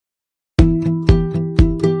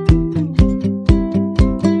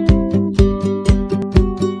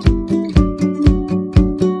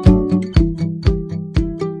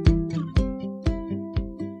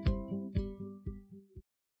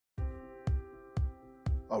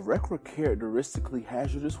A record characteristically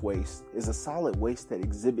hazardous waste is a solid waste that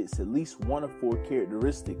exhibits at least one of four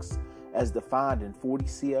characteristics as defined in 40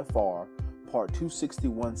 CFR Part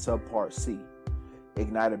 261 Subpart C: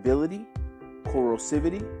 ignitability,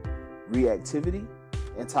 corrosivity, reactivity,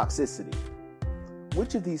 and toxicity.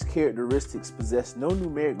 Which of these characteristics possess no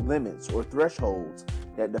numeric limits or thresholds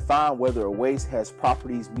that define whether a waste has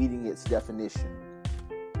properties meeting its definition?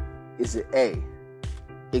 Is it A,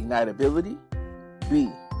 ignitability, B,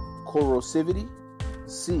 corrosivity,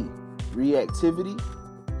 C, reactivity,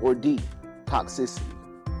 or D, toxicity?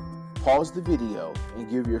 Pause the video and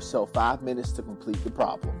give yourself 5 minutes to complete the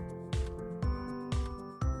problem.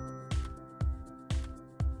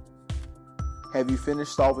 Have you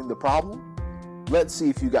finished solving the problem? Let's see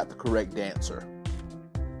if you got the correct answer.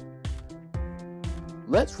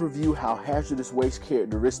 Let's review how hazardous waste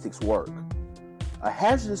characteristics work. A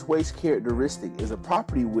hazardous waste characteristic is a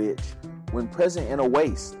property which, when present in a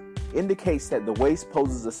waste, indicates that the waste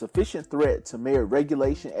poses a sufficient threat to merit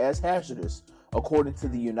regulation as hazardous according to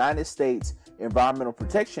the United States Environmental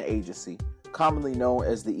Protection Agency, commonly known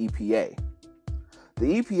as the EPA.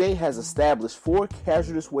 The EPA has established four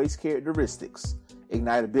hazardous waste characteristics: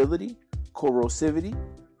 ignitability, corrosivity,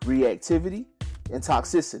 reactivity, and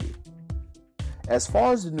toxicity. As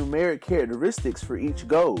far as the numeric characteristics for each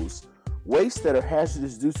goes, wastes that are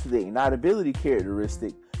hazardous due to the ignitability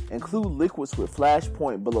characteristic include liquids with flash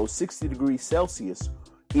point below 60 degrees Celsius,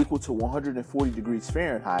 equal to 140 degrees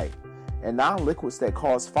Fahrenheit, and non-liquids that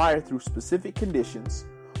cause fire through specific conditions,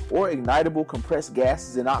 or ignitable compressed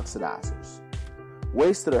gases and oxidizers.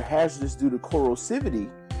 Wastes that are hazardous due to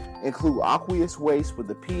corrosivity include aqueous waste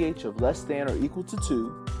with a pH of less than or equal to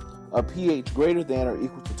 2, a pH greater than or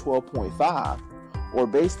equal to 12.5, or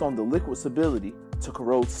based on the liquid's ability to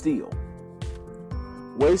corrode steel.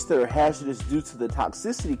 Wastes that are hazardous due to the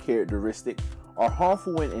toxicity characteristic are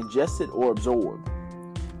harmful when ingested or absorbed.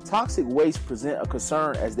 Toxic wastes present a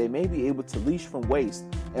concern as they may be able to leach from waste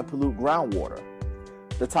and pollute groundwater.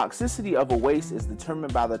 The toxicity of a waste is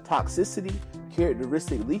determined by the toxicity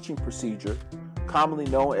characteristic leaching procedure, commonly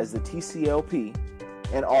known as the TCLP,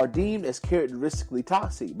 and are deemed as characteristically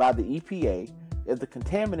toxic by the EPA if the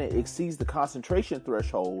contaminant exceeds the concentration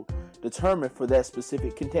threshold determined for that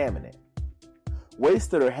specific contaminant. Wastes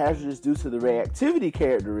that are hazardous due to the reactivity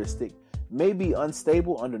characteristic may be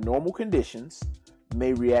unstable under normal conditions,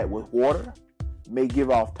 may react with water, may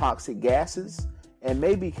give off toxic gases, and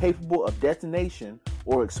may be capable of detonation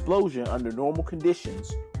or explosion under normal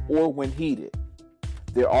conditions or when heated.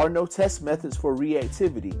 There are no test methods for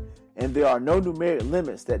reactivity, and there are no numeric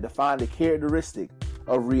limits that define the characteristic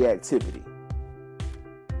of reactivity.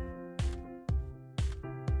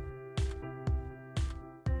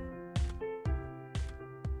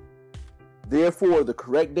 Therefore, the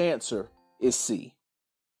correct answer is C.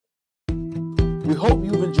 We hope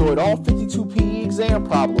you've enjoyed all 52 PE exam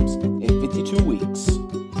problems in 52 weeks.